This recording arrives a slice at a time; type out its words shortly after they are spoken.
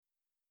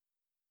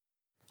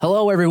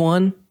Hello,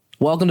 everyone.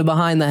 Welcome to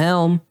Behind the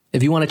Helm.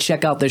 If you want to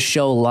check out this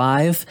show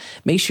live,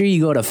 make sure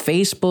you go to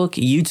Facebook,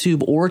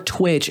 YouTube, or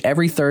Twitch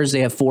every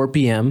Thursday at 4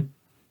 p.m.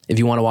 If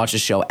you want to watch the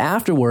show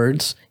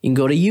afterwards, you can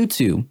go to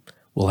YouTube.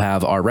 We'll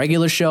have our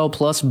regular show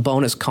plus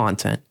bonus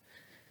content.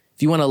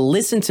 If you want to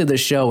listen to the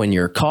show in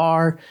your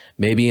car,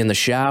 maybe in the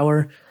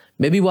shower,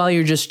 maybe while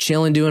you're just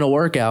chilling doing a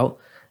workout,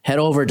 head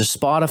over to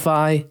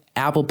Spotify,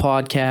 Apple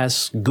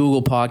Podcasts,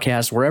 Google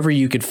Podcasts, wherever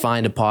you could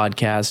find a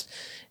podcast,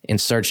 and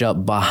search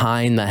up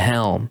Behind the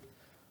Helm.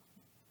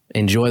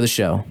 Enjoy the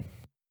show.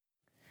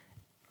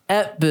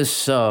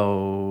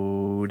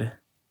 Episode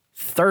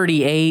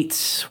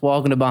 38.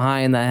 Welcome to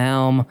Behind the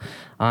Helm.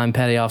 I'm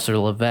Petty Officer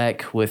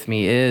Levesque. With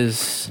me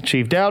is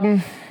Chief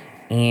Dowden.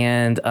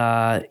 And,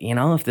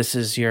 if this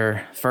is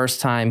your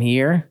first time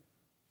here,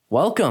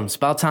 welcome. It's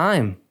about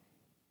time.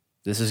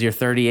 This is your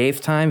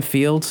 38th time.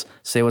 Fields,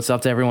 say what's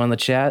up to everyone in the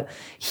chat.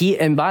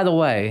 By the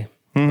way,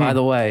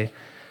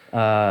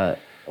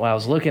 I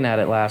was looking at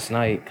it last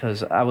night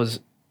because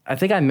I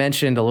think I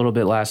mentioned a little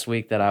bit last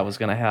week that I was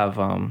going to have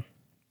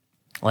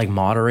like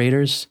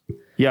moderators.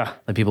 Yeah.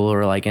 Like people who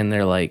are like in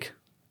there like,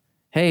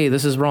 hey,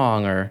 this is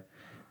wrong. Or,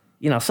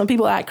 some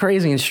people act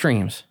crazy in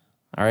streams.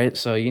 All right.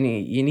 So you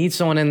need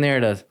someone in there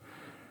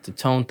to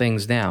tone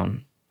things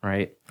down.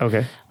 Right.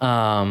 Okay.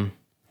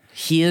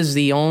 He is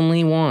the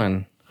only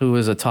one who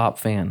is a top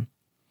fan.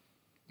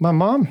 My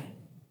mom?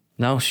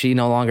 No, she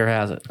no longer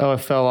has it. Oh, it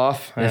fell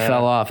off? It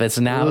fell off. It's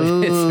now.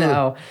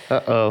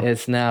 Uh-oh.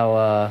 It's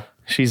now.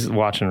 She's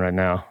watching right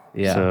now.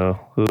 Yeah. So,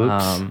 oops.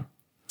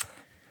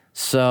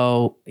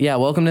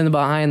 Welcome to the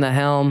Behind the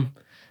Helm.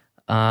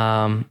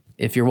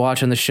 If you're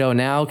watching the show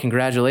now,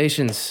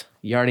 congratulations.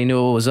 You already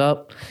knew what was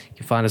up. You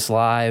can find us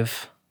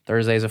live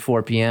Thursdays at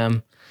 4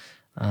 p.m.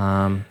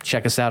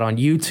 Check us out on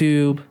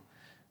YouTube.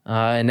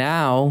 And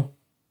now,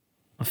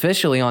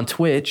 officially on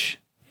Twitch.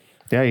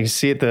 Yeah, you can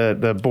see it.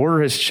 The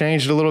border has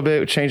changed a little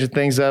bit, changing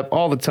things up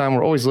all the time.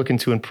 We're always looking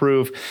to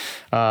improve.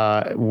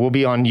 We'll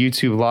be on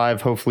YouTube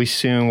Live hopefully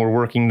soon. We're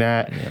working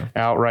that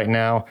out right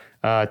now.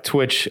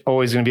 Twitch,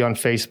 always going to be on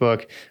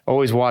Facebook.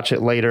 Always watch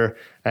it later.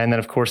 And then,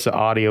 of course, the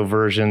audio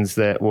versions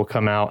that will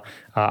come out.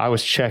 I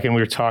was checking.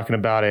 We were talking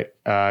about it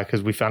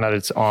because we found out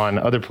it's on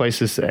other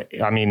places.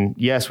 I mean,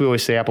 yes, we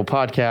always say Apple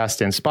Podcast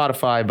and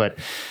Spotify, but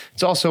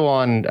it's also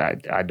on,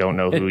 I don't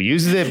know who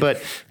uses it,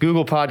 but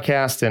Google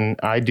Podcast. And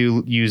I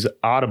do use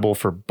Audible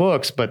for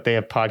books, but they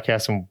have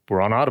podcasts and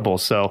we're on Audible.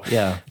 So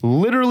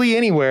literally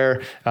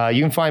anywhere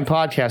you can find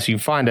podcasts, you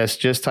can find us.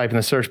 Just type in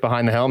the search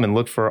Behind the Helm and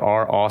look for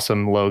our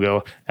awesome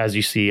logo as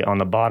you see on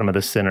the bottom of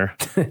the center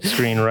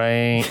screen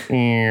right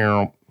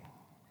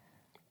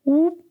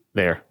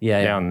there.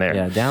 Down there.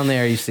 Yeah, down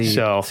there you see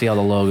all the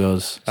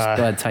logos. Just go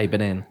ahead, type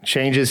it in.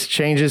 Changes.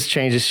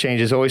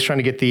 Always trying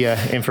to get the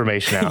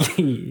information out.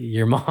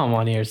 Your mom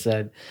on here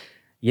said,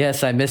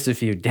 yes, I missed a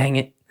few. Dang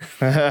it.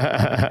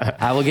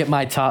 I will get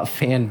my top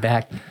fan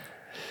back.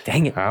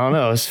 Dang it. I don't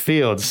know. It's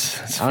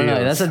Fields. I don't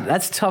know.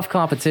 That's tough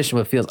competition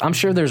with Fields. I'm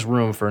sure there's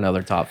room for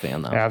another top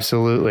fan, though.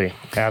 Absolutely.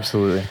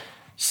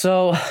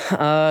 So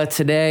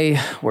today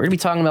we're going to be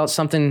talking about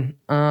something,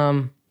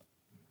 I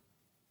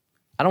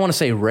don't want to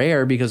say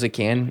rare because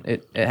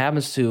it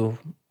happens to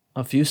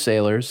a few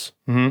sailors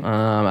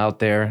out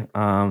there.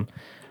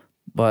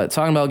 But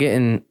talking about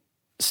getting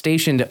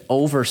stationed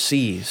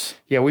overseas.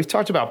 Yeah, we've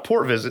talked about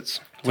port visits.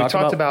 We've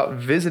talked about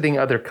visiting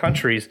other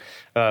countries.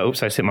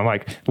 Oops, I just hit my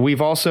mic.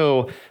 We've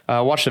also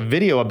watched a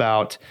video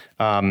about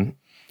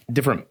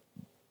different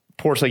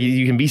ports, like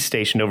you can be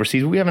stationed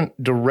overseas. We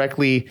haven't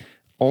directly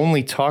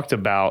only talked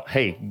about,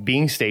 hey,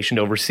 being stationed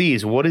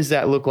overseas. What does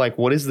that look like?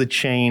 What is the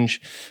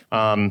change?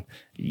 How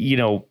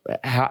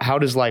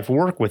does life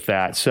work with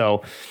that?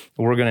 So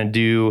we're going to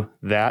do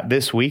that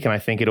this week, and I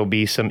think it'll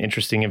be some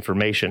interesting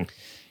information.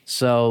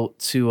 So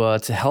to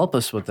help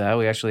us with that,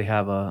 we actually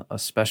have a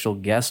special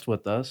guest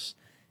with us,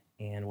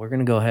 and we're going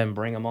to go ahead and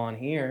bring him on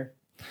here.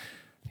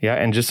 Yeah,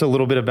 and just a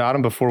little bit about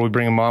him before we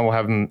bring him on. We'll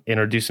have him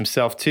introduce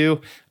himself too.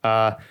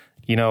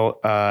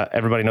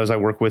 Everybody knows I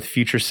work with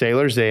Future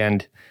Sailors,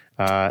 and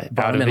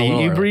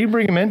you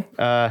bring him in.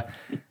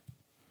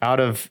 Out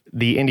of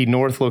the Indy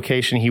North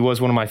location, he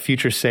was one of my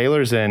future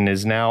sailors and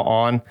is now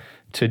on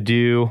to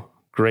do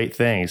great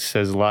things.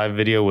 Says live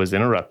video was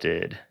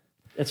interrupted.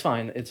 It's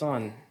fine. It's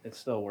on. It's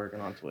still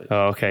working on Twitch.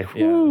 Oh, okay.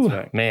 Yeah, that's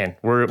right. Man,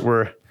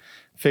 we're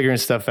figuring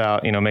stuff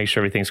out. Make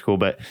sure everything's cool.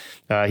 But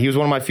he was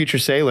one of my future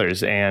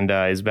sailors and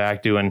is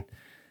back doing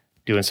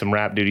some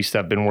rap duty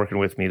stuff. Been working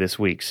with me this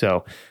week.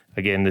 So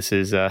again, this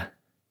is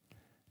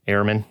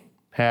Airman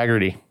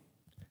Haggerty.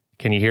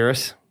 Can you hear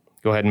us?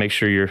 Go ahead and make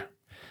sure you're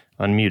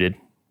unmuted.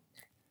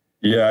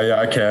 Yeah,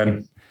 I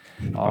can.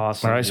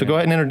 Awesome. All right, so go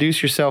ahead and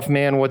introduce yourself,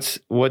 man. What's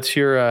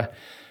your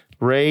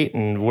rate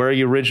and where are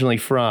you originally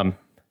from?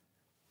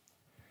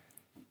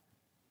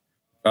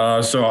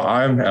 So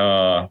I'm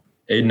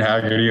Aiden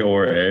Haggerty,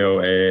 or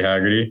AOA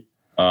Haggerty.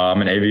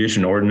 I'm an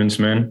aviation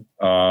ordnanceman.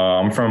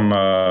 I'm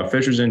from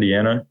Fishers,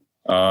 Indiana.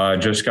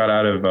 Just got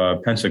out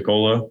of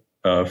Pensacola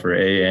for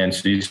A and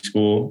C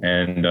school,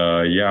 and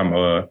I'm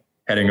a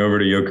heading over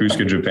to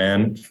Yokosuka,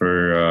 Japan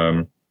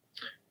for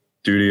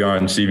duty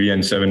on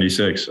CVN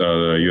 76, the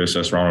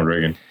USS Ronald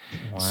Reagan.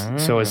 Wow.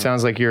 So it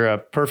sounds like you're a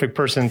perfect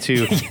person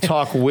to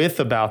talk with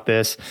about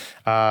this.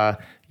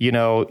 You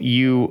know,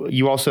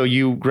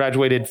 you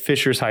graduated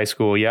Fishers High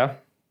School, yeah?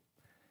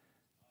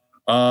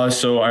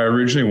 So I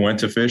originally went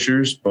to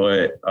Fishers,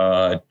 but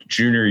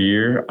junior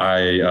year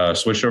I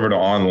switched over to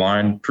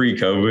online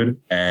pre-COVID,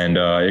 and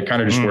it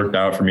kind of just worked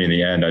out for me in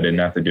the end. I didn't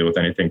have to deal with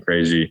anything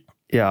crazy.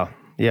 Yeah.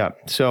 Yeah.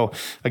 So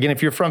again,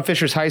 if you're from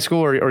Fishers High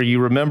School or you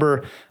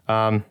remember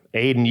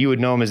Aiden, you would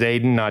know him as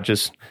Aiden, not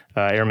just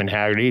Airman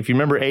Haggerty. If you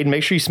remember Aiden,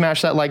 make sure you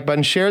smash that like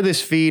button, share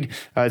this feed.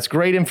 It's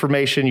great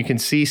information. You can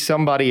see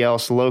somebody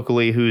else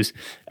locally who's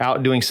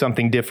out doing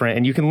something different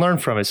and you can learn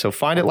from it. So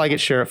find it, like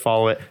it, share it,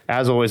 follow it,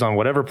 as always, on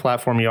whatever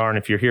platform you are. And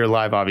if you're here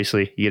live,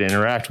 obviously you get to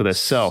interact with us.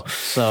 So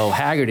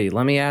Haggerty,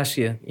 let me ask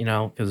you, you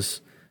know,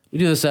 because we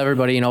do this to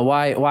everybody, you know,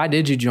 why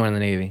did you join the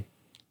Navy?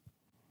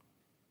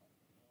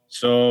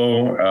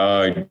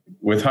 So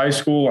with high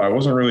school, I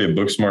wasn't really a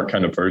book smart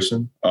kind of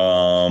person.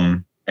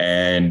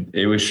 And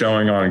it was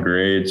showing on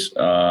grades.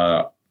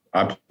 I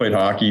played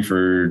hockey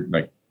for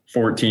like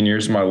 14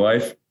 years of my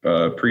life,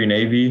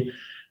 pre-Navy,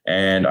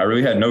 and I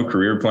really had no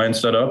career plan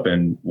set up.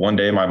 And one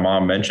day my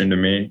mom mentioned to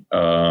me,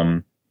 I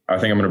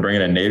think I'm going to bring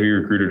in a Navy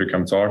recruiter to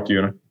come talk to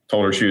you. And I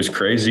told her she was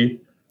crazy.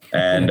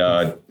 And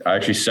I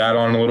actually sat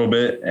on it a little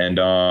bit. And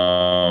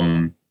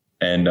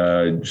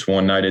just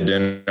one night at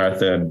dinner, I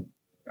said,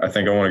 I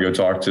think I want to go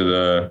talk to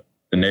the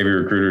Navy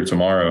recruiter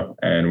tomorrow.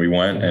 And we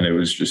went, and it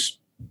was just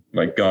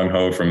like gung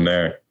ho from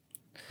there.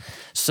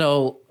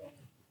 So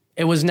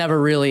it was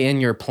never really in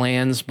your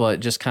plans,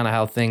 but just kind of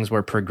how things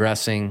were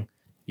progressing.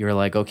 You were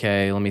like,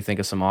 okay, let me think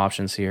of some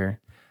options here.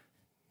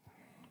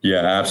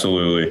 Yeah,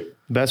 absolutely.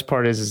 Best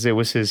part is it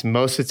was his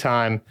most of the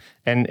time,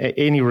 and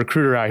any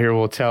recruiter out here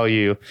will tell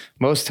you,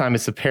 most of the time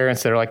it's the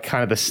parents that are like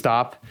kind of the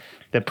stop,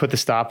 that put the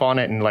stop on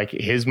it. And like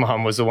his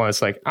mom was the one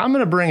that's like, I'm going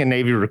to bring a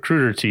Navy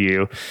recruiter to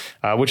you,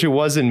 which it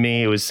wasn't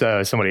me. It was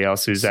somebody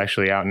else who's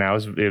actually out now.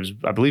 It was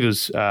I believe it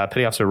was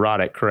Petty Officer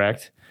Roddick,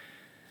 correct?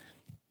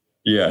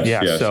 Yes.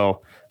 Yeah. Yes.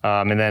 So,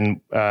 and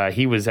then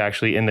he was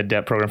actually in the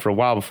DEP program for a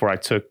while before I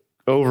took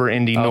over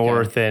Indy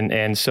North.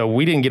 And so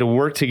we didn't get to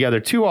work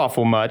together too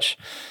awful much.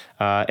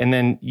 And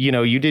then, you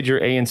know, you did your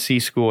A&C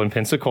school in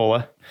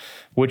Pensacola,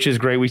 which is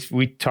great.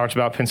 We talked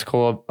about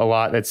Pensacola a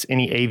lot. That's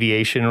any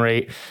aviation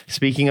rate.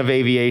 Speaking of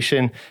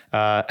aviation,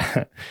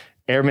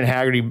 Airman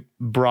Haggerty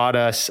brought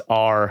us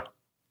our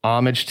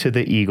homage to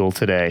the Eagle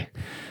today.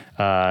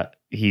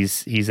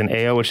 He's an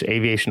AO, which is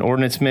Aviation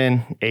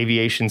Ordnanceman.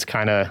 Aviation's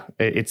kind of,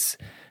 it's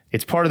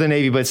part of the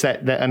Navy, but it's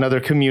that another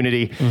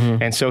community.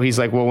 Mm-hmm. And so he's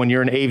like, well, when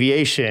you're in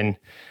aviation,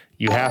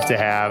 you have to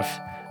have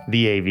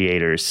the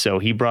aviators. So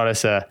he brought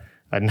us a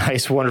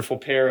nice, wonderful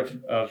pair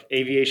of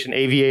aviation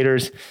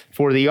aviators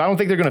for I don't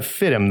think they're going to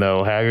fit him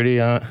though, Haggerty.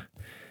 Yeah,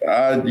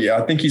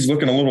 I think he's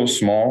looking a little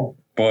small,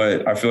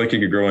 but I feel like he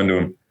could grow into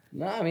him.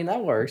 No, I mean,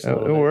 that works. It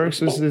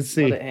works. Let's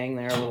see. Let it hang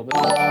there a little bit.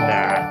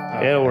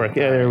 Nah, it'll work.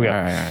 Yeah, there we go.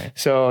 All right.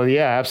 So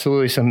yeah,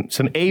 absolutely.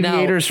 Some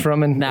aviators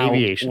from an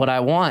aviation. What I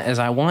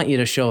want you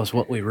to show us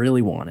what we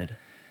really wanted.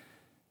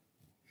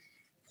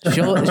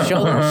 Show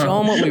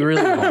them what we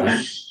really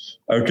wanted.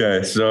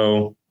 Okay,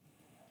 so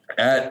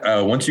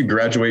once you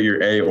graduate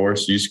your A or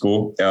C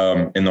school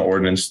in the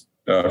ordnance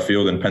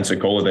field in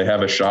Pensacola, they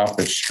have a shop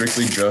that's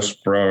strictly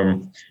just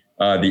from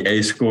the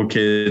A school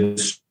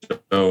kids.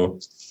 So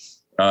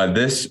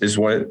this is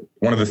one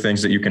of the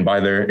things that you can buy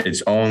there.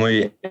 It's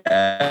only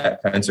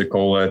at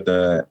Pensacola at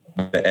the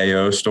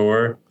AO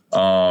store.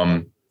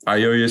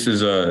 IOUS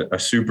is a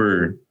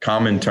super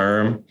common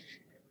term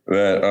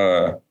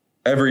that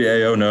every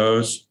AO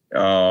knows.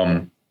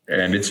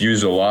 And it's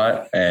used a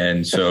lot.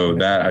 And so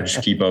that I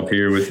just keep up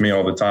here with me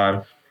all the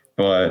time.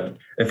 But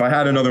if I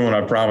had another one, I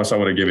promise I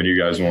would have given you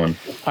guys one.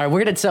 All right, we're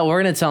gonna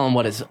tell them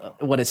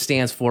what it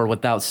stands for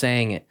without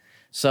saying it.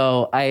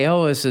 So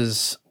IOUS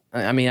is,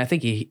 I mean, I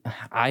think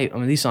at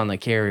least on the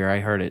carrier, I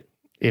heard it.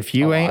 If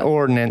you ain't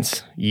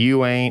ordnance,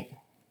 you ain't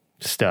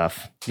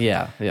stuff.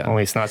 Yeah.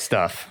 Only it's not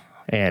stuff.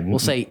 And we'll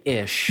say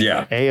ish.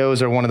 Yeah.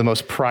 AOs are one of the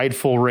most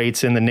prideful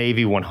rates in the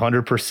Navy,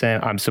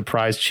 100%. I'm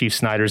surprised Chief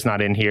Snyder's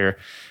not in here.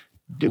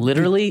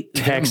 Literally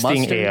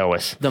texting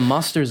AOS. The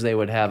musters they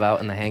would have out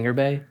in the hangar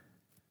bay,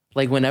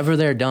 like whenever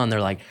they're done,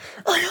 they're like,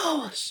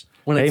 AOS.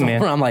 When it's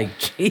over, I'm like,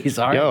 geez,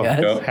 all right,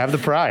 guys. Have the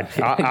pride.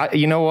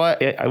 You know what?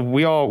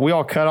 We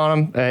all cut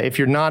on them. If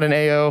you're not an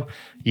AO,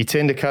 you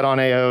tend to cut on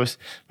AOs,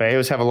 but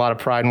AOs have a lot of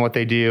pride in what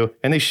they do,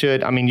 and they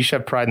should. I mean, you should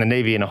have pride in the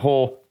Navy in a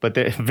whole, but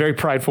they're a very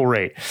prideful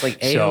rate. It's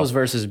like AOs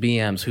versus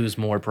BMs. Who's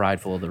more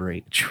prideful of the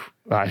rate?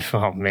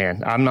 Oh,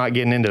 man. I'm not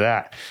getting into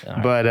that.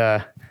 Right.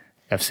 But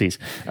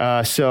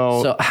FCs.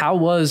 So how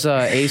was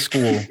A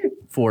school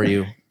for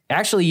you?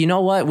 Actually, you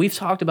know what? We've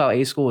talked about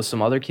A school with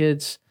some other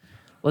kids.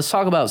 Let's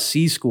talk about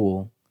C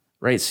school,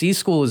 right? C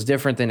school is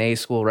different than A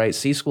school, right?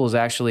 C school is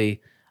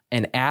actually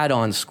an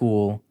add-on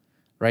school,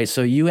 right?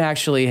 So you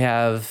actually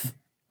have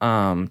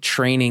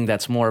training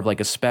that's more of like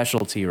a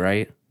specialty,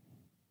 right?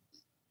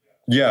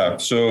 Yeah.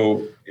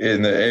 So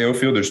in the AO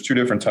field, there's two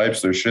different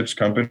types. There's ship's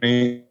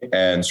company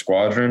and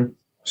squadron.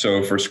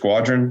 So for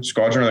squadron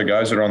are the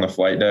guys that are on the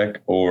flight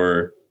deck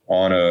or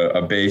on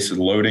a base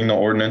loading the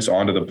ordnance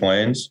onto the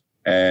planes.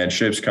 And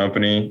ship's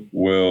company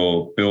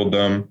will build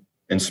them,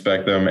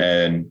 inspect them,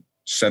 and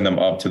send them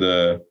up to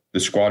the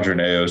squadron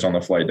AOs on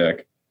the flight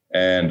deck.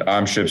 And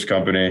I'm ship's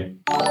company,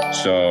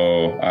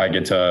 so I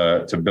get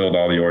to build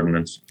all the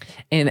ordnance.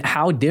 And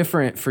how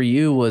different for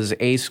you was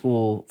A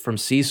school from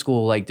C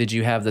school? Like, did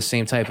you have the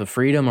same type of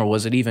freedom, or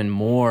was it even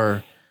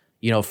more,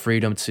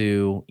 freedom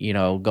to,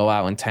 go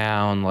out in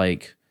town,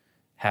 like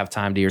have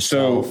time to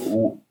yourself?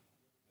 So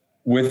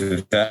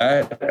with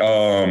that,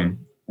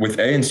 with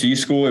A and C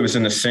school, it was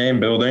in the same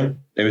building.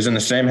 It was in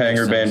the same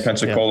hangar bay in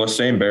Pensacola,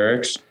 same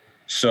barracks.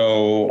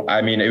 So,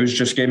 I mean, it was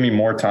just gave me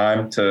more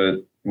time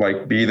to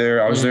be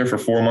there. I was there for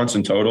 4 months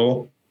in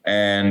total.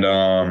 And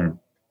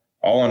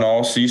all in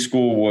all, C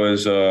school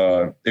was,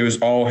 it was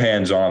all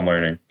hands-on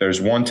learning.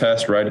 There's one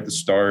test right at the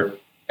start,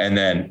 and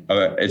then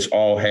it's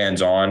all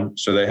hands-on.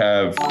 So they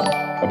have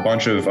a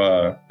bunch of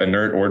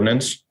inert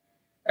ordnance.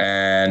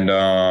 And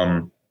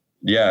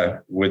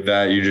with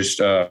that, you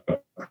just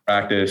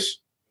practice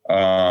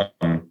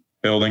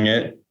building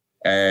it.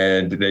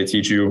 And they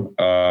teach you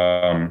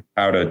how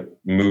to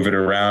move it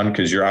around,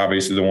 because you're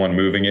obviously the one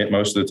moving it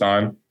most of the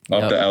time,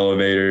 up the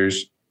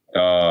elevators,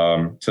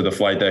 to the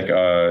flight deck.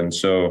 And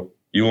so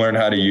you learn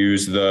how to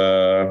use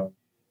the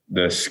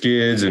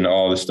skids and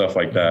all the stuff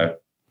like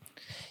that.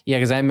 Yeah,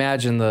 because I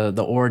imagine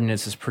the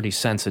ordnance is pretty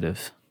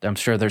sensitive. I'm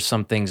sure there's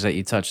some things that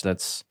you touch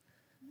that's,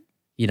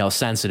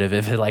 sensitive.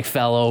 If it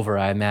fell over,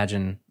 I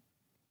imagine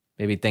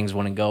maybe things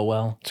wouldn't go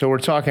well. So we're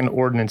talking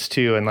ordnance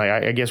too. And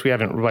I guess we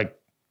haven't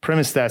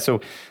premise that.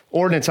 So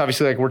ordnance,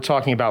 obviously, we're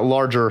talking about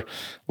larger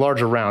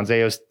rounds.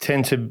 AOs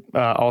tend to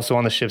also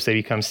on the ships, they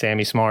become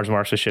SAMI, small arms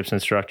marksman ships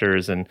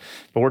instructors. But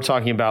we're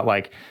talking about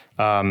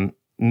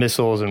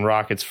missiles and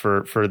rockets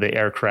for the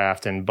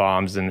aircraft and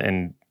bombs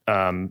and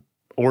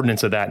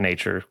ordnance of that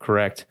nature,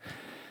 correct?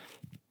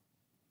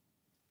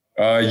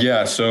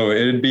 Yeah. So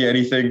it'd be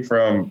anything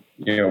from,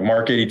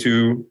 Mark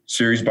 82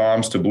 series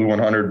bombs to Blue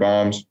 100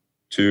 bombs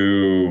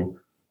to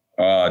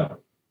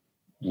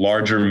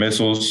larger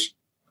missiles,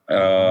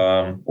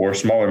 or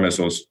smaller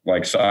missiles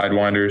like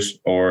Sidewinders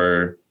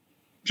or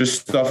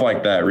just stuff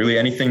like that. Really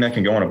anything that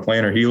can go on a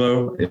plane or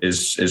helo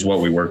is what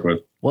we work with.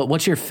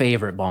 What's your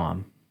favorite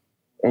bomb?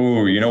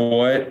 Oh, you know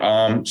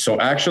what? So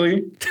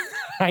actually,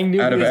 I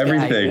knew out of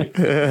everything,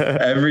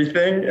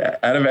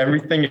 out of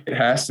everything, it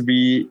has to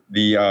be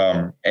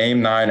the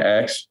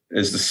AIM-9X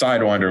is the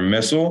Sidewinder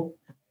missile.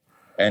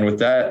 And with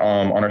that,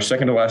 on our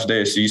second to last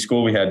day of C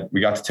school, we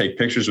got to take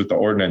pictures with the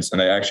ordnance,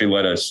 and they actually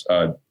let us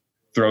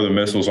throw the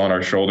missiles on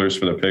our shoulders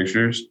for the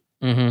pictures.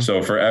 Mm-hmm.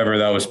 So forever,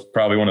 that was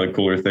probably one of the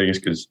cooler things,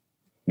 because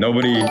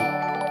nobody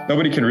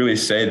can really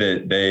say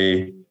that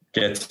they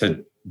get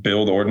to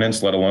build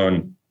ordnance, let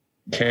alone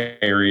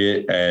carry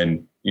it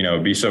and,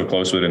 be so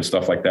close with it and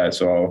stuff like that.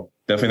 So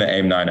definitely the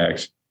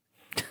AIM-9X.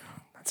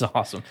 That's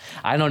awesome.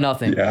 I know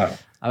nothing. Yeah.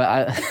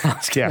 I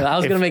was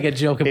going to make a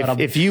joke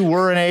about if you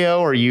were an AO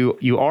or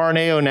you are an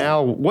AO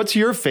now, what's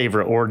your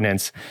favorite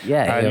ordnance?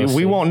 Yeah,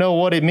 we won't know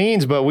what it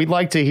means, but we'd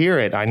like to hear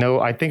it.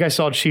 I think I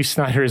saw Chief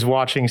Snyder is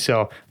watching,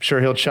 so I'm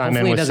sure he'll chime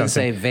in with something. Hopefully he doesn't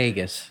say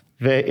Vegas.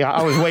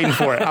 I was waiting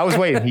for it. I was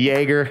waiting.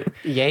 Jaeger,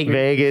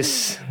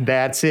 Vegas.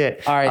 That's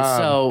it. All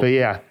right. But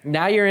yeah,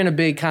 now you're in a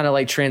big kind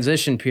of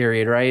transition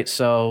period, right?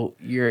 So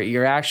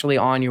you're actually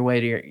on your way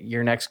to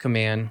your next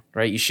command,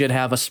 right? You should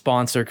have a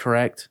sponsor,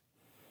 correct?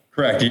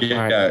 Correct.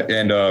 Yeah. Right.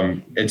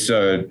 And it's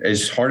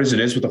as hard as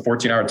it is with a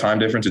 14-hour time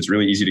difference, it's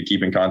really easy to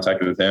keep in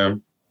contact with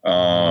him.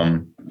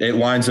 It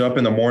lines up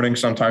in the morning.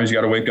 Sometimes you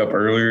got to wake up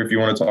earlier if you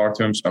want to talk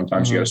to him.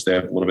 Sometimes you got to stay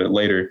up a little bit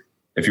later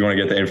if you want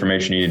to get the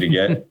information you need to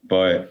get.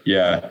 But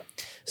yeah,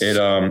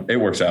 it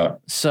works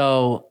out.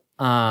 So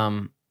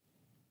now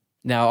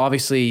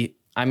obviously,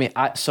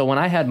 so when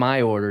I had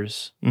my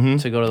orders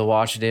to go to the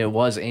Washington, it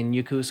was in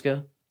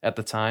Yokosuka at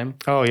the time.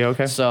 Oh yeah.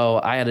 Okay.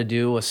 So I had to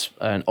do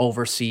an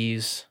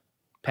overseas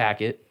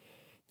packet.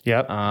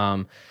 Yep.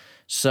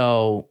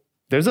 So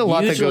there's a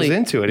lot that goes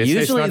into it.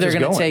 Usually they're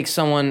going to take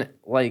someone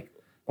like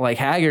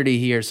Haggerty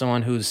here,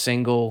 someone who's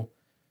single,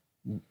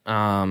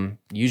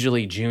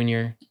 usually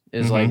junior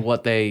is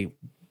what they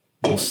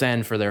will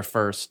send for their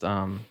first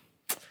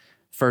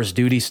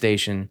duty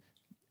station.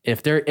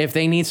 If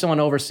they need someone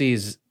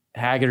overseas,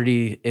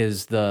 Haggerty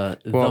is the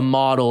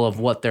model of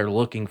what they're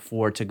looking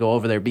for to go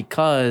over there,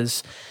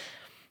 because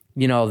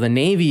the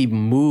Navy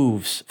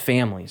moves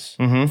families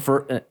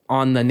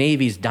on the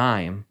Navy's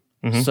dime.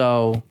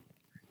 So,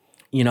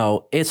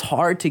 it's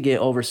hard to get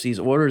overseas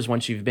orders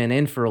once you've been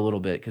in for a little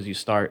bit, because you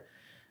start,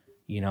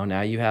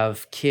 now you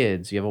have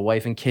kids, you have a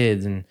wife and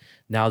kids, and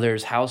now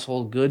there's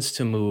household goods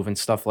to move and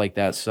stuff like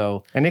that.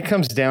 So, and it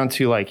comes down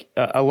to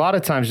a lot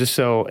of times, just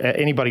so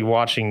anybody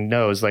watching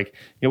knows,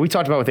 we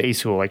talked about with A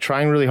school,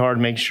 trying really hard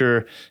to make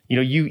sure,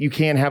 you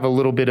can have a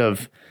little bit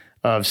of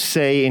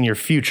say in your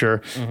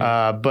future,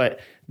 but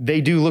they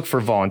do look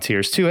for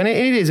volunteers too. And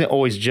it isn't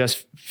always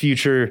just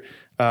future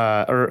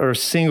or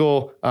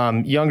single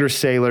younger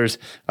sailors.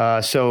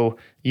 So,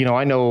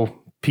 I know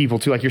people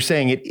too, like you're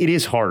saying, it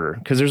is harder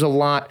because there's a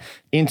lot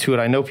into it.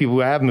 I know people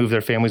who have moved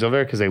their families over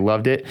there because they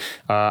loved it.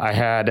 I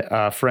had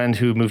a friend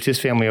who moved his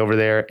family over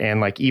there,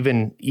 and like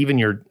even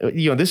your,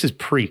 this is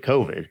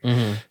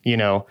pre-COVID,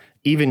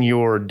 even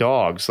your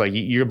dogs, like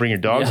you bring your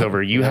dogs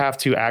over, you have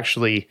to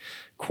actually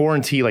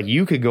quarantine. Like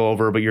you could go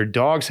over, but your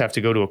dogs have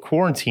to go to a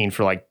quarantine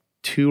for like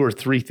 2 or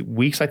 3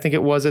 weeks, I think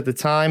it was at the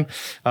time,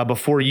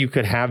 before you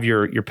could have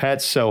your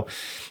pets. So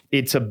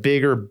it's a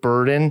bigger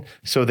burden.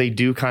 So they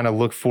do kind of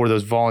look for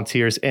those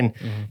volunteers. And,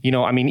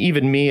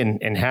 even me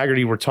and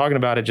Haggerty were talking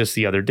about it just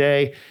the other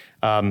day.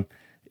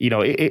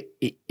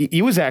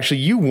 It was actually,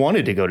 you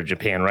wanted to go to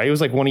Japan, right? It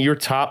was like one of your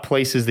top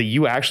places that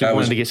you actually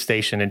wanted to get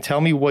stationed. And tell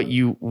me what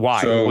you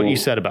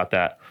said about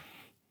that.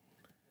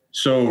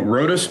 So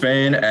Rota,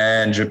 Spain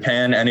and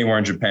Japan, anywhere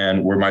in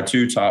Japan were my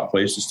 2 top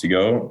places to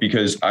go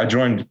because I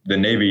joined the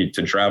Navy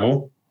to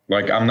travel.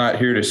 Like I'm not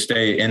here to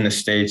stay in the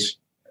States,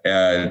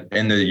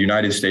 in the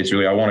United States,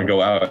 really. I want to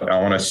go out. I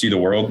want to see the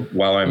world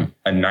while I'm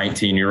a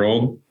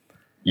 19-year-old,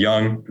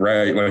 young,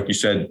 right? Like you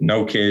said,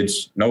 no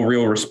kids, no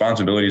real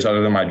responsibilities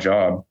other than my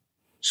job.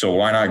 So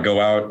why not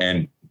go out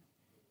and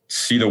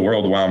see the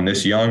world while I'm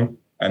this young?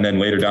 And then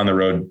later down the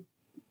road,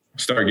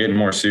 start getting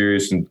more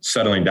serious and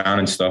settling down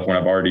and stuff when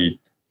I've already,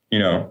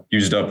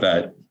 used up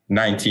that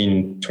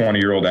 19,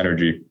 20-year-old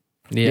energy.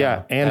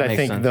 Yeah. And I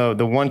think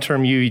the one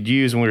term you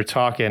used when we were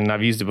talking, and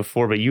I've used it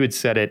before, but you had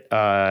said it,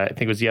 I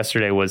think it was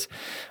yesterday, was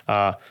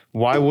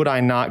why would I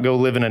not go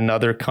live in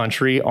another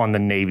country on the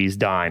Navy's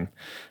dime?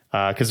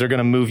 Because they're going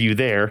to move you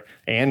there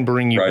and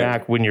bring you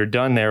back when you're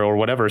done there or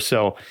whatever.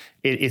 So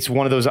it's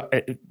one of those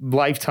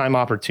lifetime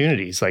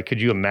opportunities. Like, could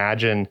you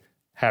imagine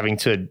having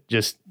to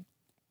just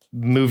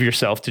move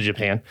yourself to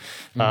Japan?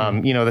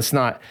 That's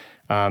not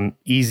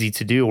easy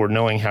to do, or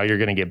knowing how you're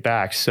going to get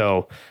back.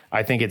 So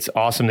I think it's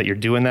awesome that you're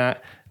doing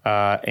that.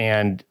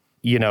 And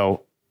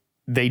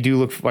they do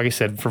look, like I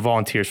said, for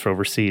volunteers for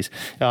overseas.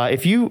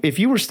 If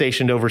you were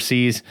stationed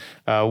overseas,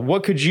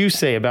 what could you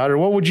say about it? Or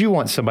what would you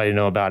want somebody to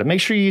know about it? Make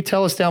sure you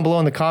tell us down below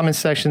in the comments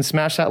section.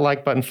 Smash that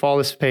like button, follow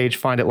this page,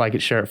 find it, like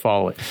it, share it,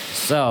 follow it.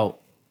 So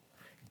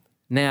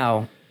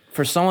now,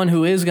 for someone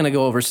who is going to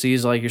go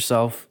overseas like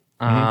yourself,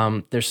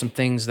 there's some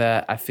things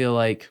that I feel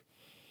like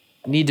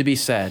need to be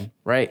said,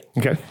 right?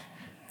 Okay.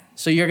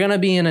 So you're going to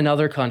be in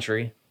another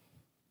country,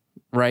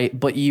 right?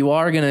 But you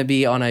are going to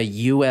be on a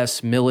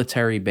U.S.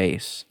 military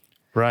base.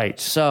 Right.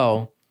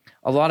 So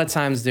a lot of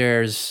times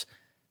there's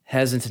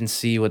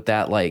hesitancy with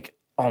that, like,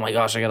 oh my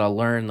gosh, I got to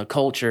learn the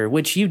culture,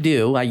 which you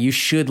do. You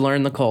should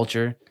learn the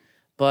culture.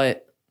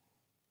 But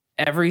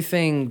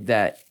everything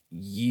that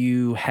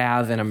you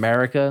have in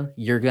America,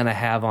 you're going to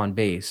have on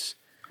base.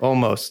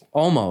 Almost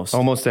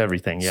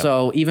everything. Yeah.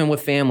 So even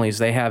with families,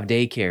 they have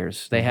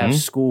daycares, they have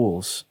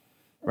schools,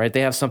 right?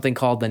 They have something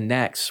called the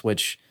NEX,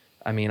 which,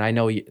 I mean, I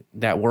know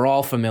that we're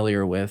all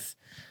familiar with.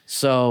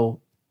 So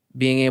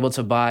being able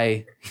to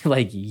buy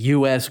like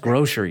U.S.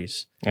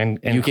 groceries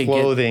and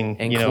clothing,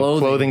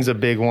 clothing's a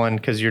big one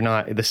because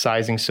the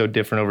sizing's so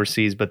different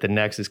overseas, but the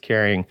NEX is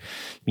carrying,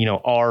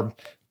 our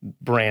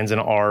brands and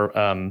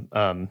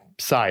our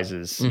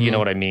sizes. You know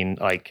what I mean?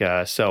 Like,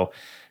 so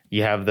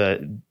you have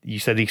you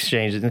said the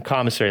exchange and the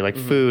commissary, like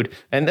food,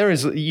 and there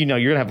is, you're going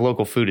to have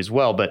local food as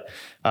well, but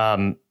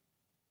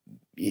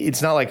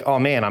it's not like, oh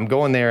man, I'm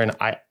going there and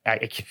I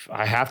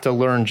have to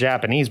learn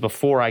Japanese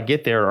before I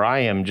get there, or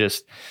I am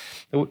just,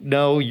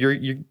 no, you're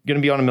going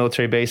to be on a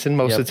military base, and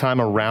most of the time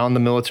around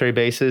the military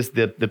bases,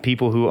 the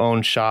people who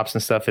own shops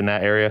and stuff in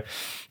that area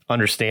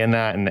understand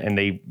that,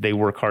 and they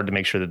work hard to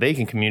make sure that they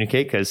can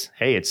communicate, because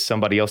hey, it's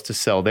somebody else to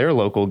sell their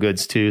local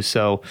goods to.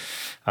 So,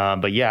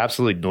 but yeah,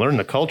 absolutely learn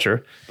the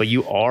culture. But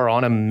you are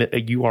on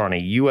a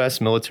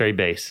U.S. military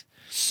base.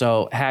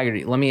 So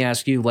Haggerty, let me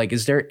ask you, like,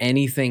 is there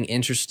anything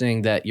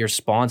interesting that your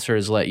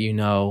sponsors let you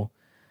know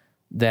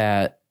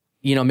that,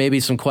 maybe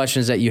some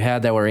questions that you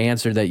had that were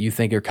answered that you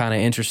think are kind of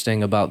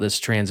interesting about this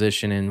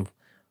transition? And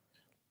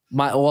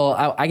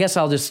I guess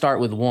I'll just start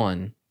with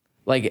one.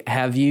 Like,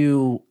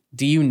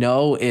 do you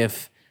know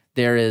if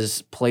there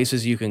is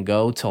places you can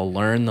go to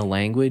learn the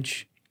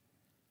language?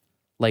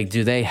 Like,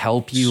 do they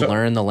help you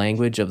learn the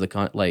language of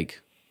the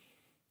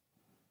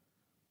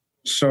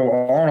So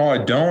all in all, I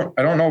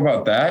don't know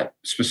about that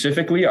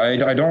specifically.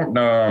 I don't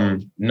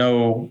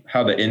know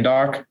how the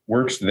INDOC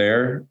works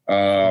there.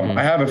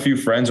 I have a few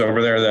friends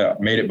over there that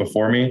made it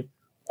before me.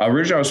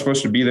 Originally, I was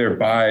supposed to be there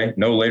by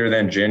no later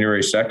than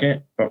January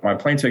 2nd, but my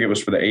plane ticket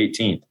was for the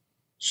 18th.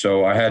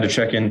 So I had to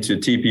check into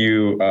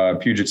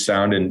TPU Puget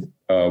Sound in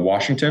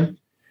Washington.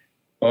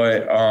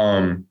 But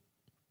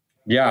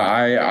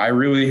I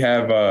really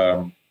have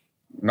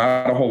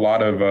not a whole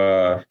lot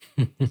of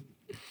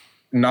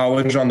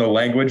knowledge on the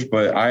language,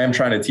 but I am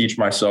trying to teach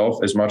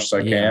myself as much as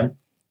I can.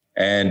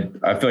 And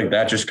I feel like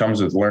that just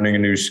comes with learning a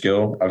new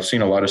skill. I've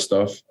seen a lot of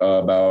stuff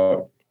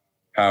about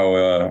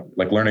how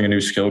like learning a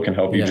new skill can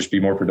help you just be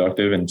more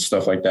productive and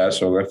stuff like that.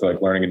 So I feel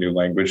like learning a new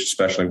language,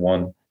 especially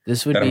one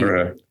this would that be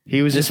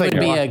he was this just like would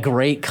be a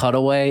great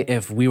cutaway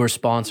if we were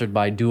sponsored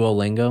by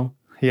Duolingo.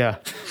 Yeah.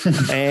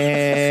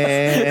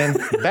 And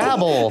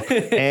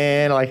Babbel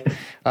and like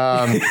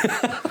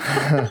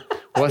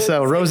what's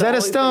that? Rosetta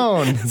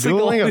Stone. It's like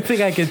the only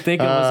thing I could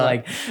think of was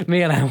like,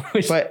 man, I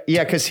wish. But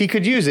yeah, because he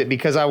could use it,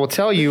 because I will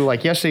tell you,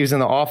 like yesterday he was in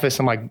the office.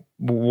 I'm like,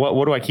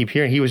 what do I keep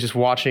hearing? He was just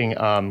watching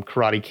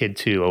Karate Kid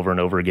 2 over and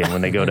over again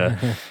when they go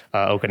to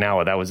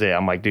Okinawa. That was it.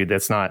 I'm like, dude,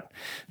 that's not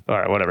all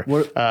right, whatever.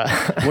 What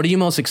are you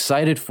most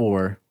excited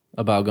for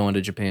about going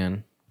to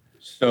Japan?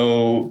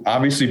 So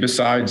obviously,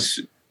 besides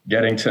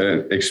getting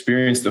to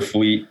experience the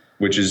fleet,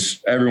 which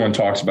is, everyone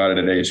talks about it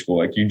at A school.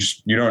 Like you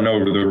don't know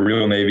the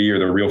real Navy or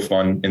the real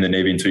fun in the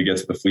Navy until you get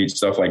to the fleet,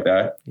 stuff like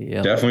that.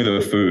 Yeah. Definitely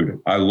the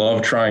food. I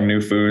love trying new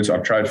foods.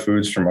 I've tried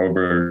foods from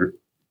over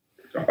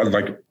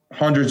like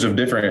hundreds of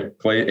different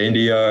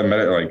India,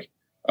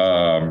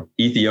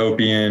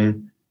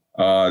 Ethiopian,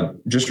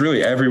 just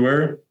really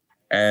everywhere.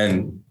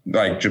 And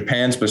like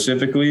Japan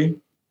specifically,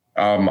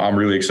 I'm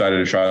really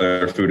excited to try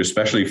their food,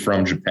 especially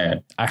from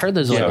Japan. I heard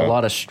there's like a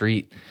lot of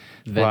street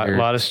vendor,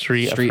 lot of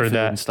street I've heard food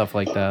that and stuff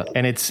like that.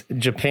 And it's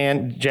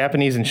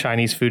Japanese and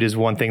Chinese food is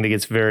one thing that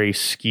gets very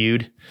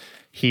skewed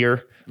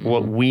here. Mm-hmm.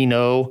 What we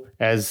know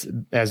as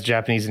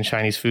Japanese and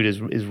Chinese food is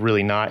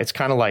really not. It's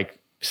kind of like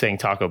saying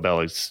Taco Bell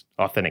is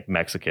authentic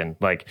Mexican.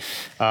 Like,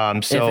 so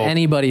if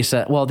anybody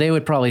said, well, they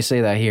would probably say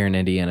that here in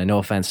Indiana. No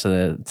offense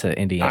to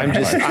Indiana.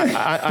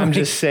 I'm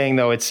just saying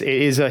though, it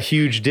is a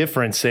huge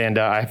difference, and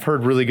I've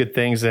heard really good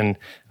things, and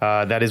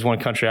that is one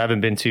country I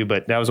haven't been to,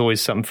 but that was always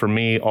something for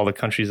me. All the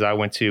countries I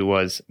went to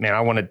was, man,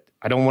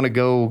 I don't want to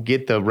go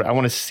get I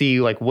want to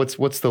see like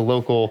what's the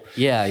local,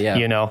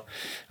 you know,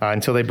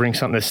 until they bring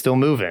something that's still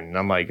moving. And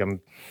I'm like,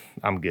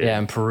 I'm good. Yeah,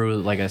 in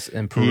Peru,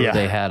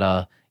 they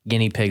had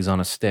guinea pigs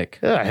on a stick.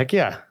 Yeah, heck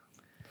yeah.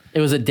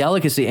 It was a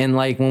delicacy, and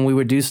like when we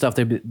would do stuff,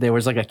 there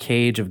was like a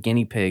cage of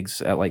guinea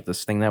pigs at like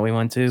this thing that we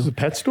went to. Is it a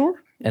pet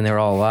store? And they were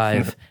all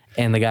alive.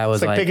 And the guy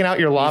was like picking out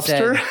your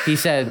lobster. He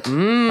said,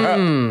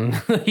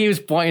 he was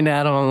pointing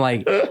at him. I'm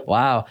like,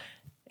 wow.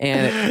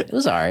 And it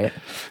was all right.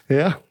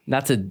 Yeah.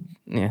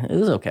 It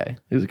was okay.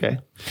 It was okay.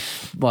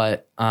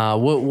 But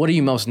what are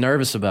you most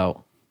nervous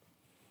about?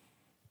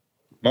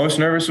 Most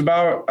nervous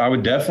about? I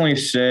would definitely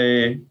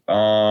say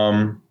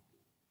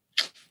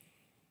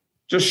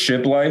just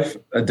ship life,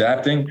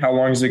 adapting. How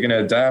long is it going to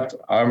adapt?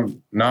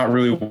 I'm not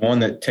really one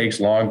that takes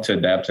long to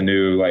adapt to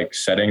new like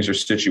settings or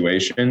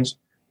situations,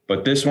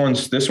 but this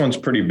one's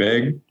pretty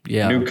big.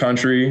 Yeah. New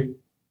country,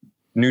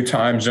 new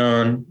time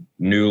zone,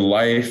 new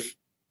life,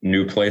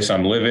 new place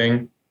I'm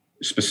living,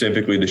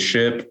 specifically the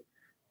ship.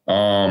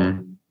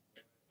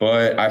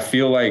 But I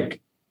feel like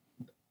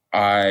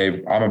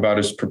I'm about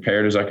as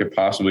prepared as I could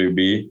possibly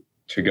be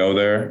to go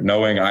there,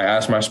 knowing I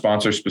asked my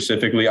sponsor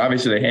specifically.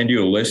 Obviously, they hand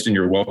you a list in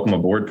your welcome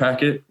aboard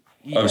packet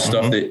of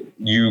stuff that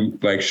you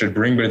like should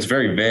bring, but it's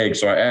very vague.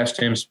 So I asked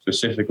him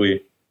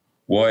specifically,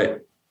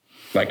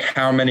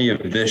 how many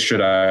of this should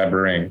I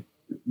bring?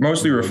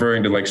 Mostly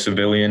referring to like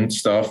civilian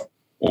stuff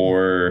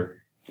or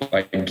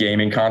like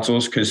gaming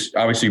consoles, because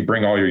obviously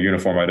bring all your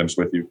uniform items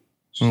with you.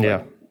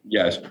 So,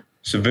 yes,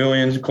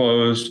 civilian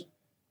clothes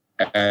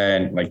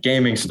and like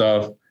gaming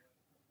stuff.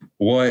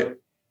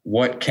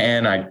 What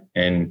can I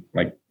and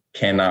like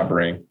cannot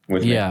bring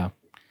with me? Yeah.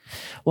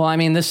 Well, I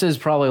mean, this is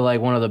probably like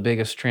one of the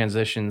biggest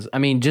transitions. I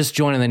mean, just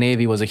joining the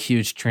Navy was a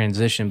huge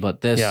transition, but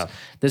this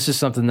is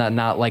something that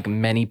not like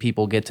many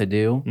people get to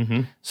do.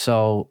 Mm-hmm.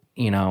 So,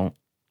 you know,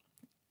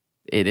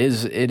 it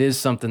is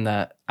something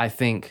that I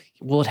think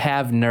will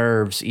have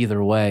nerves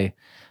either way.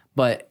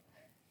 But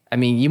I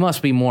mean, you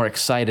must be more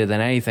excited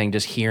than anything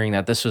just hearing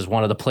that this was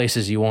one of the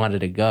places you wanted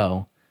to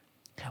go.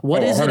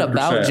 What is it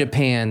about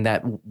Japan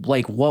that,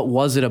 like, what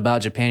was it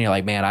about Japan? You're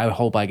like, man, I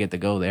hope I get to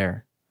go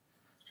there.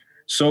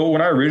 So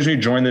when I originally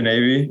joined the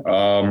Navy,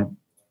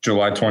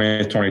 July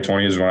 20th,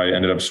 2020 is when I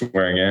ended up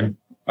swearing in.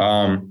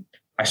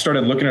 I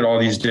started looking at all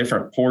these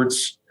different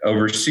ports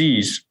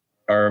overseas,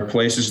 or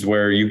places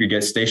where you could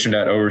get stationed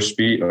at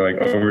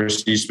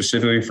overseas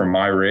specifically for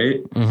my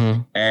rate.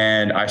 Mm-hmm.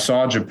 And I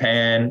saw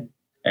Japan.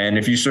 And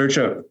if you search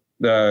up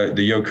the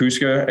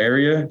Yokosuka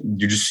area,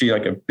 you just see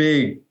like a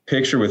big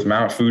picture with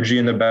Mount Fuji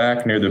in the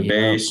back near the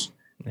base.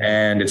 Yeah.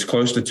 And it's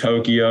close to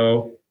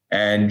Tokyo.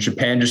 And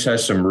Japan just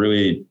has some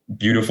really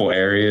beautiful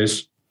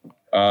areas.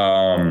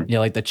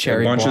 Like the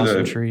cherry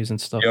blossom trees and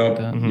stuff like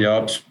that. Mm-hmm.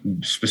 Yep,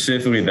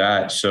 specifically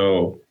that.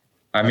 So,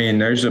 I mean,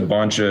 there's a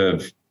bunch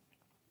of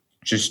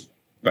just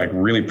like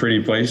really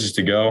pretty places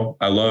to go.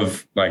 I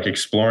love like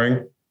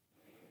exploring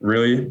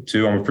really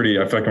too. I feel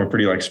like I'm a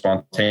pretty like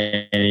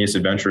spontaneous,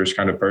 adventurous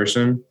kind of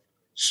person.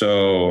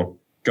 So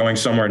going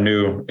somewhere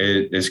new,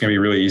 it's going to be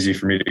really easy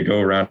for me to go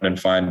around and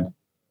find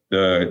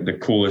the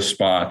coolest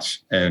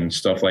spots and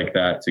stuff like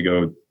that to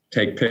go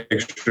take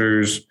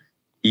pictures,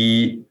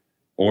 eat,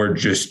 or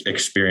just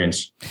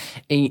experience.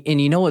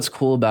 And you know what's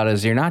cool about it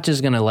is you're not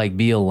just going to like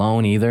be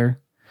alone either.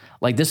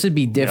 Like this would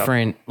be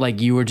different. Yep.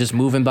 Like you were just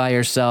moving by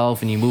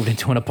yourself and you moved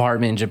into an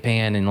apartment in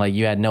Japan and like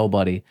you had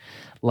nobody.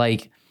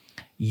 Like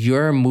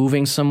you're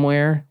moving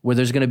somewhere where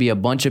there's going to be a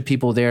bunch of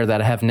people there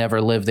that have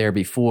never lived there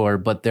before,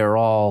 but they're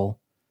all,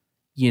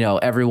 you know,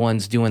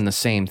 everyone's doing the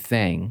same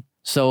thing.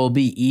 So it'll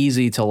be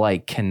easy to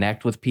like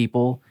connect with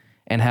people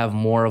and have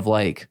more of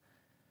like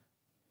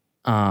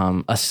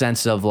a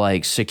sense of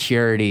like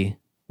security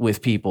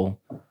with people.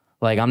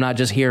 Like I'm not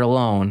just here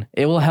alone.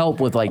 It will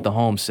help with like the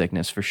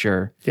homesickness for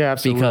sure. Yeah,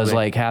 absolutely. Because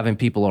like having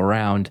people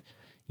around,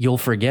 you'll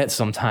forget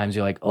sometimes.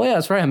 You're like, oh yeah,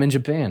 that's right, I'm in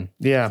Japan.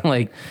 Yeah.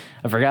 Like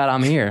I forgot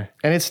I'm here.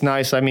 And it's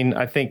nice. I mean,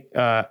 I think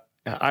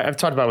I've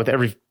talked about it with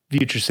every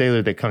future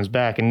sailor that comes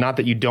back, and not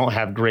that you don't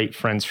have great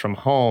friends from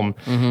home,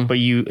 but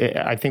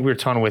I think we were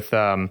talking with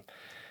QMS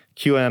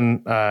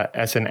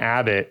and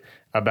Abbott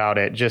about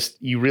it.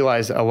 Just you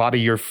realize a lot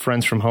of your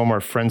friends from home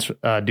are friends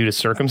due to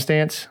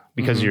circumstance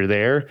because you're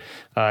there,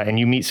 and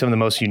you meet some of the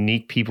most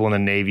unique people in the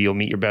Navy. You'll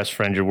meet your best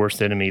friend, your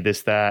worst enemy,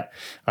 this, that,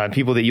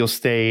 people that you'll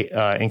stay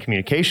in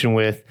communication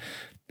with.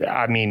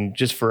 I mean,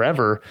 just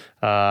forever,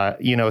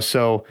 you know,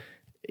 so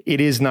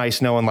it is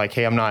nice knowing like,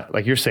 hey, I'm not,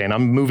 like you're saying,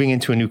 I'm moving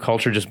into a new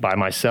culture just by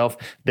myself.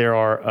 There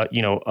are,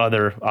 you know,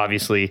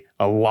 obviously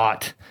a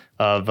lot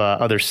of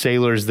other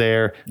sailors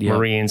there,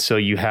 Marines. So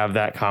you have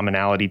that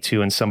commonality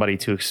too, and somebody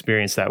to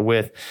experience that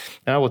with.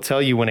 And I will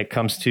tell you, when it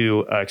comes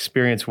to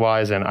experience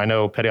wise, and I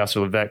know Petty Officer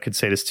Levesque could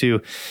say this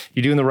too,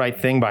 you're doing the right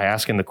thing by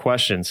asking the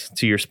questions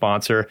to your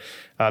sponsor.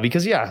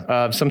 Because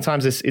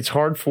sometimes it's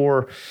hard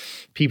for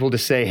people to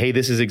say, hey,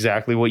 this is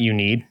exactly what you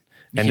need.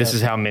 And this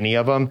is how many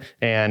of them.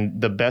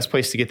 And the best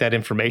place to get that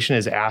information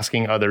is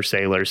asking other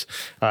sailors.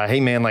 Hey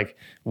man, like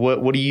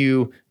what do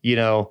you, you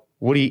know,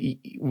 what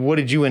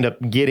did you end up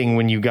getting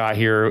when you got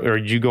here, or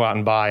did you go out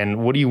and buy?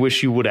 And what do you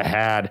wish you would have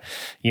had?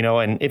 You know,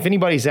 and if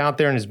anybody's out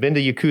there and has been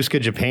to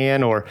Yokosuka,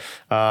 Japan, or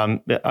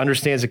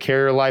understands the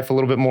carrier life a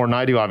little bit more than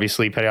I do,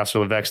 obviously, Petty Officer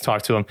Levesque,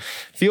 talk to him.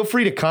 Feel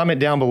free to comment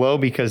down below,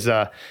 because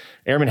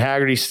Airman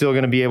Haggerty's still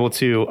going to be able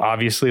to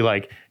obviously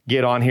like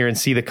get on here and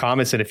see the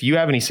comments. And if you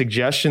have any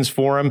suggestions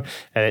for him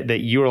that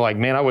you were like,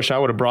 man, I wish I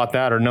would have brought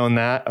that or known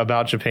that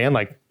about Japan,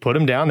 like put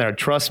him down there.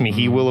 Trust me,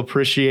 he will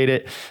appreciate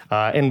it.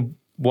 And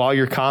while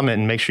you're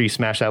commenting, make sure you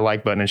smash that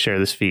like button and share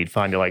this feed.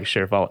 Find it, like,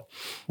 share, follow.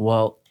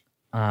 Well,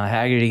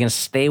 Haggerty, you're going to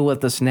stay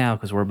with us now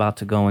because we're about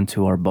to go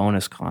into our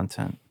bonus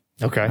content.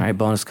 Okay. All right,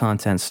 bonus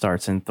content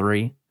starts in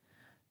 3,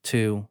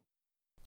 2,